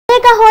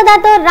ప్రత్యేక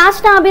హోదాతో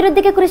రాష్ట్ర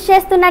అభివృద్ధికి కృషి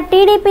చేస్తున్న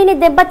టీడీపీని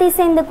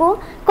దెబ్బతీసేందుకు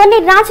కొన్ని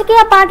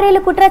రాజకీయ పార్టీలు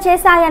కుట్ర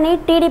చేశాయని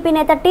టీడీపీ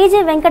నేత టీజీ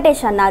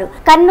వెంకటేష్ అన్నారు.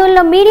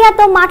 కర్నూలులో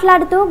మీడియాతో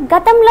మాట్లాడుతూ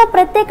గతంలో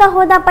ప్రత్యేక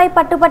హోదాపై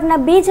పట్టుబట్టిన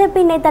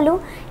బీజేపీ నేతలు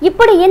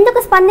ఇప్పుడు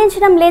ఎందుకు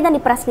స్పందించడం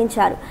లేదని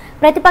ప్రశ్నించారు.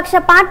 ప్రతిపక్ష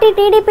పార్టీ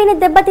టీడీపీని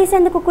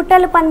దెబ్బతీసేందుకు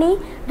కుట్రలు పన్ని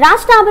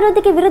రాష్ట్ర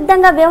అభివృద్ధికి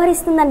విరుద్ధంగా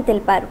వ్యవహరిస్తుందని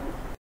తెలిపారు.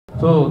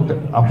 సో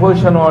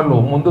అపోజిషన్ వాళ్ళు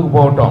ముందుకు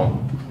పోవటం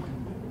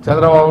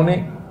చంద్రబాబుని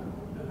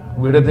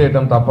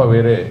విడదీయటం తప్ప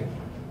వేరే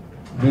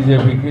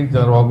బీజేపీకి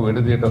చంద్రబాబు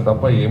విడదీయటం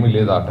తప్ప ఏమీ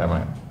లేదు ఆ time.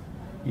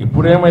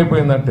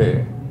 ఇప్పుడేమైపోయిందంటే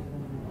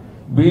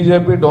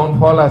BJP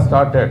downfall has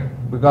started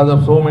because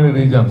of so many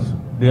reasons.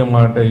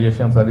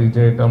 Demonetisation సరి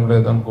చేయటం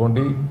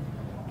లేదనుకోండి,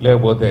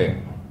 లేకపోతే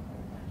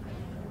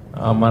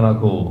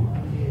మనకు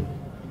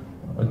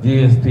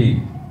జిఎస్టీ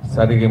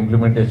సరిగా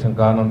ఇంప్లిమెంటేషన్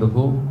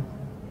కానందుకు,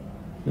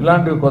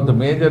 ఇలాంటివి కొంత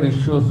మేజర్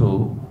ఇష్యూస్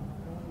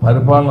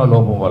పరిపాలన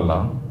లోపం వల్ల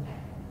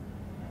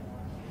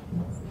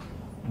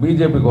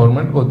బీజేపీ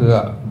గవర్నమెంట్ కొద్దిగా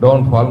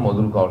డౌన్ఫాల్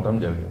మొదలు కావటం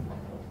జరిగింది.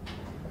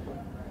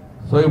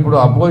 సో ఇప్పుడు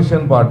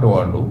అపోజిషన్ పార్టీ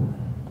వాళ్ళు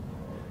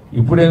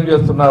ఇప్పుడు ఏం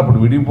చేస్తున్నారు, అప్పుడు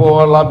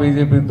విడిపోవాలా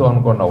బీజేపీతో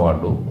అనుకున్న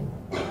వాళ్ళు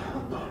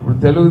ఇప్పుడు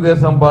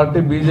తెలుగుదేశం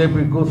పార్టీ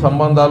బీజేపీకు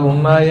సంబంధాలు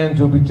ఉన్నాయి అని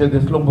చూపించే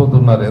దిశలో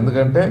పోతున్నారు.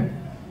 ఎందుకంటే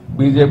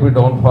బీజేపీ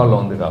డౌన్ఫాల్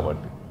ఉంది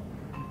కాబట్టి.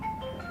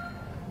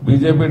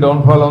 బీజేపీ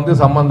డౌన్ఫాల్ ఉంది,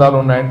 సంబంధాలు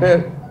ఉన్నాయంటే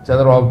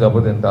చంద్రబాబు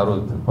దెబ్బతింటారు,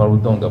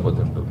 ప్రభుత్వం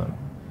దెబ్బతింటున్నారు.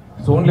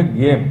 It's only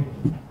game.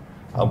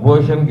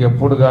 అపోజిషన్కి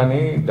ఎప్పుడు కానీ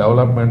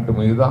డెవలప్మెంట్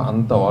మీద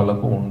అంత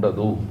వాళ్ళకు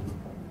ఉండదు.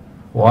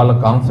 వాళ్ళ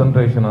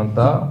కాన్సన్ట్రేషన్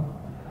అంతా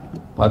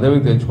పదవి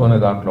తెచ్చుకునే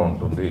దాంట్లో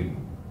ఉంటుంది.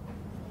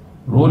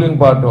 రూలింగ్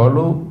పార్టీ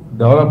వాళ్ళు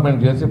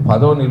డెవలప్మెంట్ చేసి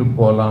పదవి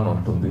నిలుపుకోవాలని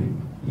ఉంటుంది.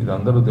 ఇది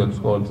అందరూ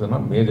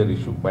తెలుసుకోవాల్సిన మేజర్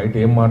ఇష్యూ. బయట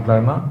ఏం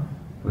మాట్లాడినా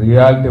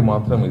రియాలిటీ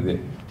మాత్రం ఇదే.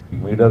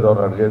 మీడియా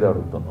ద్వారా అడిగేది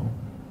అడుగుతున్నాం.